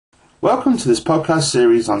Welcome to this podcast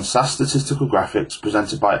series on SAS Statistical Graphics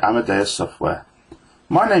presented by Amadeus Software.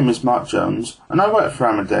 My name is Mark Jones and I work for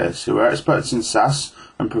Amadeus, who are experts in SAS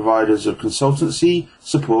and providers of consultancy,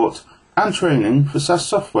 support and training for SAS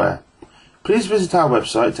software. Please visit our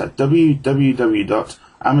website at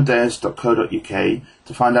www.amadeus.co.uk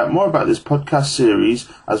to find out more about this podcast series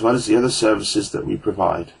as well as the other services that we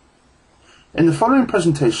provide. In the following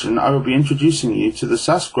presentation, I will be introducing you to the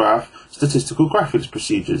SAS Graph Statistical Graphics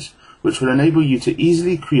procedures, which will enable you to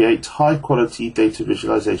easily create high-quality data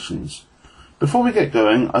visualizations. Before we get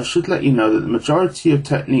going, I should let you know that the majority of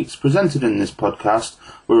techniques presented in this podcast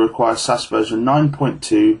will require SAS version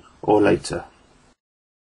 9.2 or later.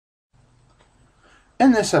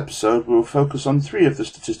 In this episode, we will focus on three of the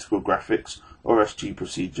statistical graphics, or SG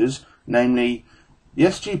procedures, namely the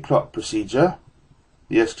SGPLOT procedure,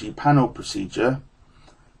 the SGPANEL procedure,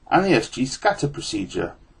 and the SGScatter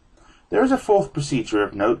procedure. There is a fourth procedure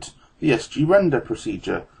of note, the SGRender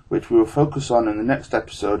procedure, which we will focus on in the next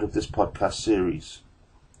episode of this podcast series.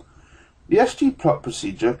 The SGPLOT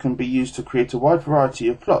procedure can be used to create a wide variety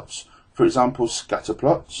of plots, for example scatter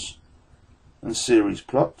plots and series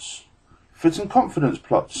plots, fit and confidence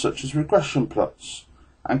plots such as regression plots,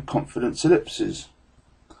 and confidence ellipses.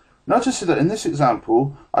 Notice that in this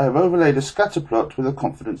example, I have overlaid a scatter plot with a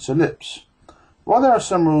confidence ellipse. While there are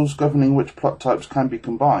some rules governing which plot types can be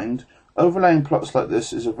combined, overlaying plots like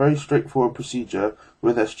this is a very straightforward procedure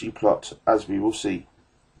with SGPLOT, as we will see.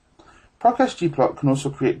 SGPLOT can also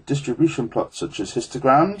create distribution plots such as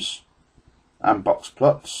histograms and box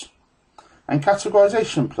plots, and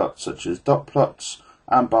categorisation plots such as dot plots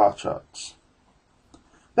and bar charts.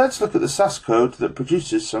 Let's look at the SAS code that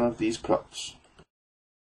produces some of these plots.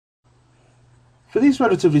 For these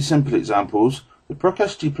relatively simple examples, the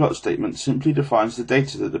SGPLOT statement simply defines the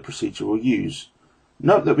data that the procedure will use.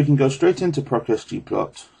 Note that we can go straight into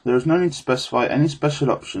SGPLOT. There is no need to specify any special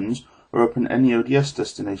options or open any ODS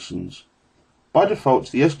destinations. By default,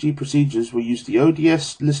 the SG procedures will use the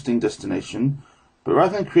ODS listing destination, but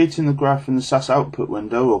rather than creating the graph in the SAS output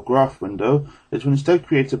window or graph window, it will instead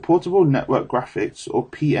create a portable network graphics or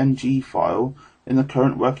PNG file in the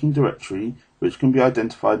current working directory, which can be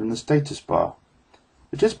identified in the status bar.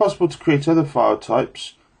 It is possible to create other file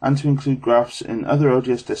types and to include graphs in other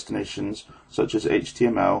ODS destinations such as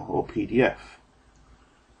HTML or PDF.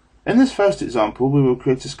 In this first example, we will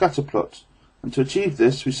create a scatter plot, and to achieve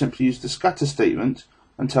this we simply use the scatter statement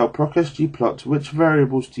and tell SGPLOT which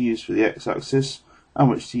variables to use for the x-axis and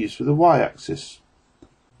which to use for the y-axis.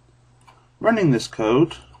 Running this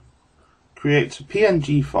code creates a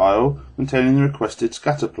PNG file containing the requested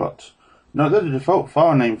scatter plot. Note that the default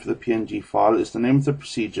file name for the PNG file is the name of the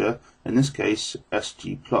procedure, in this case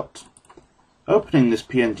SGPLOT. Opening this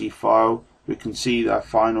PNG file, we can see our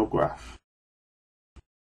final graph.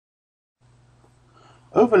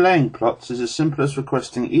 Overlaying plots is as simple as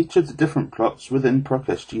requesting each of the different plots within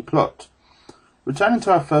SGPLOT. Returning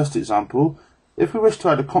to our first example, if we wish to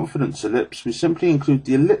add a confidence ellipse, we simply include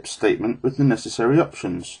the ellipse statement with the necessary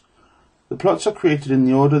options. The plots are created in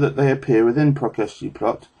the order that they appear within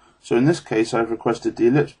SGPLOT, so in this case I have requested the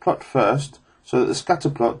ellipse plot first so that the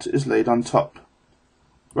scatter plot is laid on top.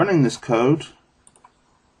 Running this code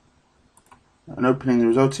and opening the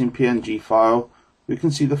resulting PNG file, we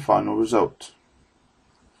can see the final result.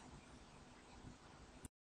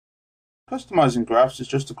 Customizing graphs is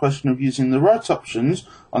just a question of using the right options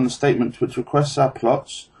on the statement which requests our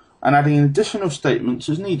plots and adding in additional statements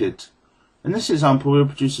as needed. In this example we will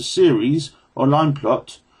produce a series or line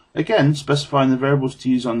plot, again specifying the variables to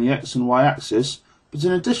use on the x and y axis, but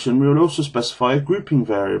in addition we will also specify a grouping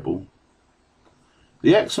variable.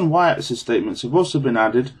 The x and y axis statements have also been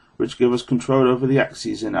added, which give us control over the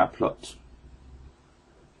axes in our plot.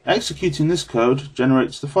 Executing this code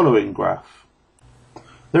generates the following graph.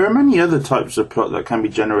 There are many other types of plot that can be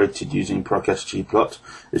generated using SGPLOT.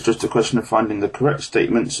 It's just a question of finding the correct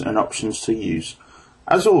statements and options to use.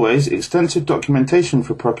 As always, extensive documentation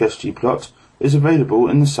for SGPLOT is available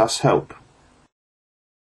in the SAS help.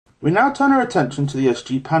 We now turn our attention to the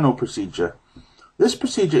SGPANEL procedure. This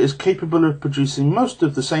procedure is capable of producing most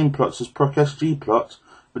of the same plots as SGPLOT,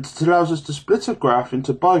 but it allows us to split a graph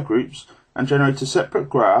into bi-groups and generate a separate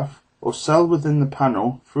graph or cell within the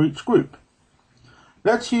panel for each group.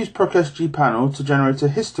 Let's use SGPANEL to generate a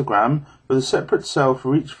histogram with a separate cell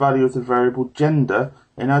for each value of the variable gender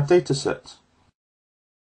in our dataset.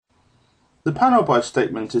 The panel by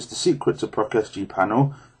statement is the secret to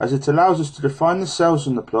SGPANEL, as it allows us to define the cells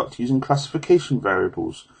in the plot using classification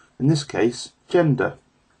variables, in this case gender.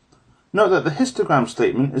 Note that the histogram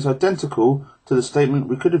statement is identical to the statement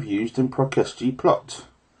we could have used in SGPLOT.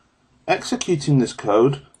 Executing this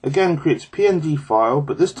code again creates a PNG file,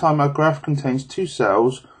 but this time our graph contains 2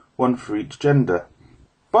 cells, one for each gender.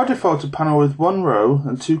 By default, a panel with 1 row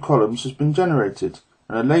and 2 columns has been generated,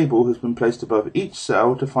 and a label has been placed above each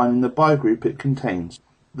cell defining the bigroup it contains.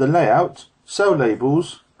 The layout, cell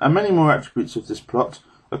labels, and many more attributes of this plot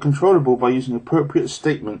are controllable by using appropriate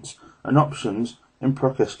statements and options in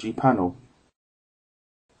SGPANEL.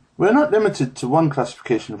 We are not limited to one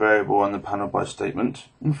classification variable on the panel by statement.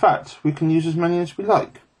 In fact, we can use as many as we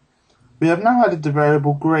like. We have now added the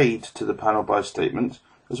variable grade to the panel by statement,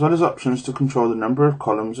 as well as options to control the number of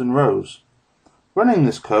columns and rows. Running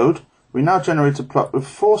this code, we now generate a plot with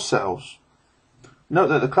 4 cells. Note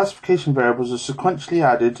that the classification variables are sequentially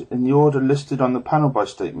added in the order listed on the panel by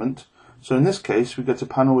statement, so in this case we get a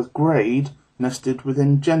panel with grade nested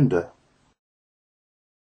within gender.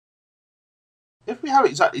 If we have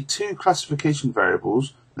exactly 2 classification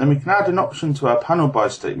variables, then we can add an option to our panel by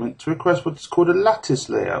statement to request what is called a lattice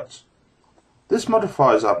layout. This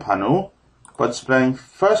modifies our panel by displaying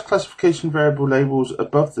first classification variable labels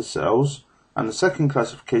above the cells and the second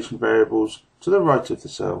classification variables to the right of the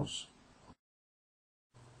cells.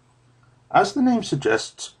 As the name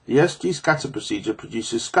suggests, the SGScatter procedure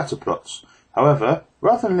produces scatter plots. However,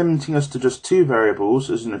 rather than limiting us to just 2 variables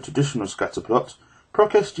as in a traditional scatter plot,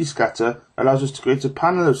 SGScatter allows us to create a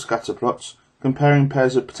panel of scatter plots comparing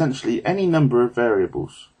pairs of potentially any number of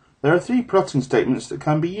variables. There are 3 plotting statements that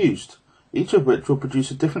can be used, each of which will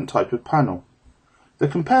produce a different type of panel. The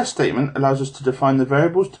compare statement allows us to define the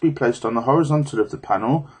variables to be placed on the horizontal of the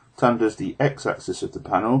panel, termed as the x-axis of the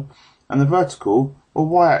panel, and the vertical or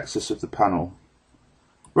y-axis of the panel.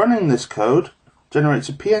 Running this code generates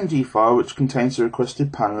a PNG file which contains the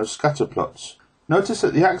requested panel of scatter plots. Notice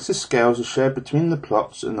that the axis scales are shared between the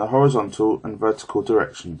plots in the horizontal and vertical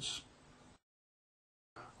directions.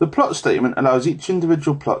 The plot statement allows each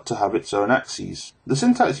individual plot to have its own axes. The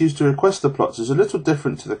syntax used to request the plots is a little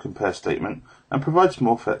different to the compare statement and provides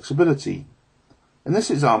more flexibility. In this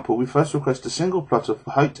example, we first request a single plot of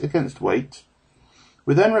height against weight.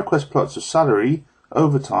 We then request plots of salary,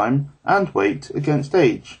 overtime, and weight against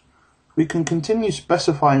age. We can continue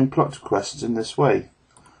specifying plot requests in this way.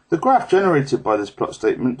 The graph generated by this plot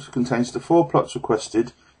statement contains the 4 plots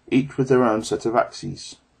requested, each with their own set of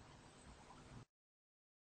axes.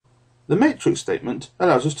 The matrix statement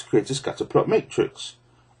allows us to create a scatterplot matrix.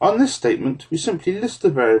 On this statement, we simply list the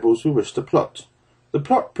variables we wish to plot. The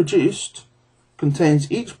plot produced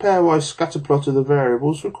contains each pairwise scatterplot of the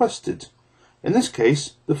variables requested. In this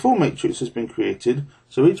case, the full matrix has been created,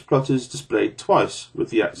 so each plot is displayed twice, with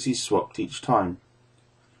the axes swapped each time.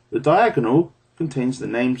 The diagonal contains the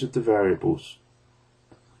names of the variables.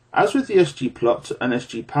 As with the SGPLOT and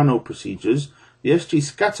SGPANEL procedures, the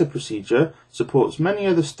SGScatter procedure supports many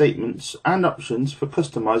other statements and options for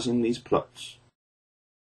customizing these plots.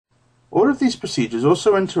 All of these procedures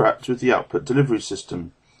also interact with the output delivery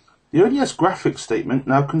system. The ODS graphics statement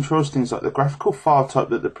now controls things like the graphical file type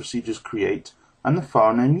that the procedures create and the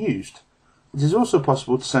file name used. It is also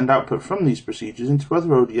possible to send output from these procedures into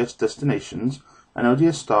other ODS destinations, and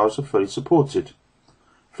ODS styles are fully supported.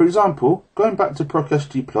 For example, going back to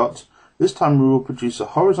SGPLOT, this time we will produce a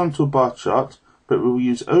horizontal bar chart, but we will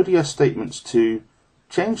use ODS statements to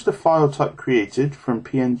change the file type created from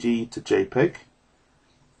PNG to JPEG,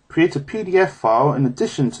 create a PDF file in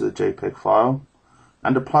addition to the JPEG file,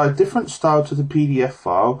 and apply a different style to the PDF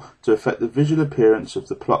file to affect the visual appearance of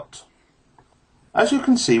the plot. As you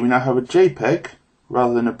can see, we now have a JPEG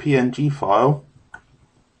rather than a PNG file,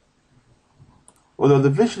 although the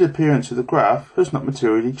visual appearance of the graph has not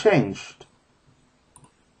materially changed.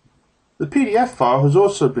 The PDF file has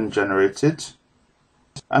also been generated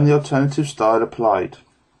and the alternative style applied.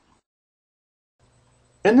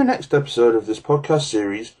 In the next episode of this podcast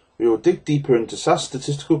series, we will dig deeper into SAS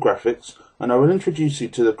Statistical Graphics, and I will introduce you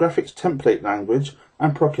to the graphics template language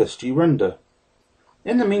and SG render.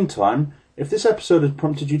 In the meantime, if this episode has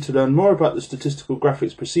prompted you to learn more about the statistical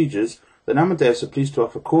graphics procedures, then Amadeus are pleased to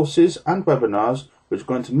offer courses and webinars which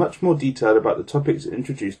go into much more detail about the topics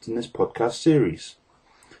introduced in this podcast series.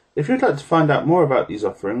 If you'd like to find out more about these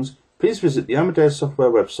offerings, please visit the Amadeus software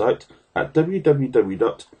website at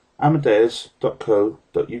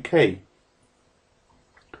www.amadeus.co.uk.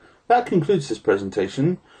 That concludes this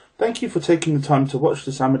presentation. Thank you for taking the time to watch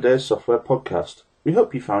this Amadeus software podcast. We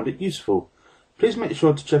hope you found it useful. Please make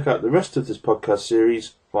sure to check out the rest of this podcast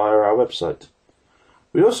series via our website.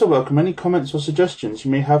 We also welcome any comments or suggestions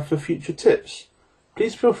you may have for future tips.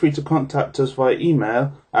 Please feel free to contact us via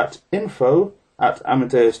email at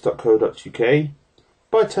info@amadeus.co.uk,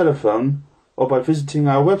 by telephone, or by visiting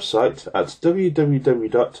our website at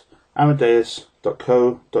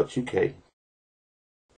www.amadeus.co.uk.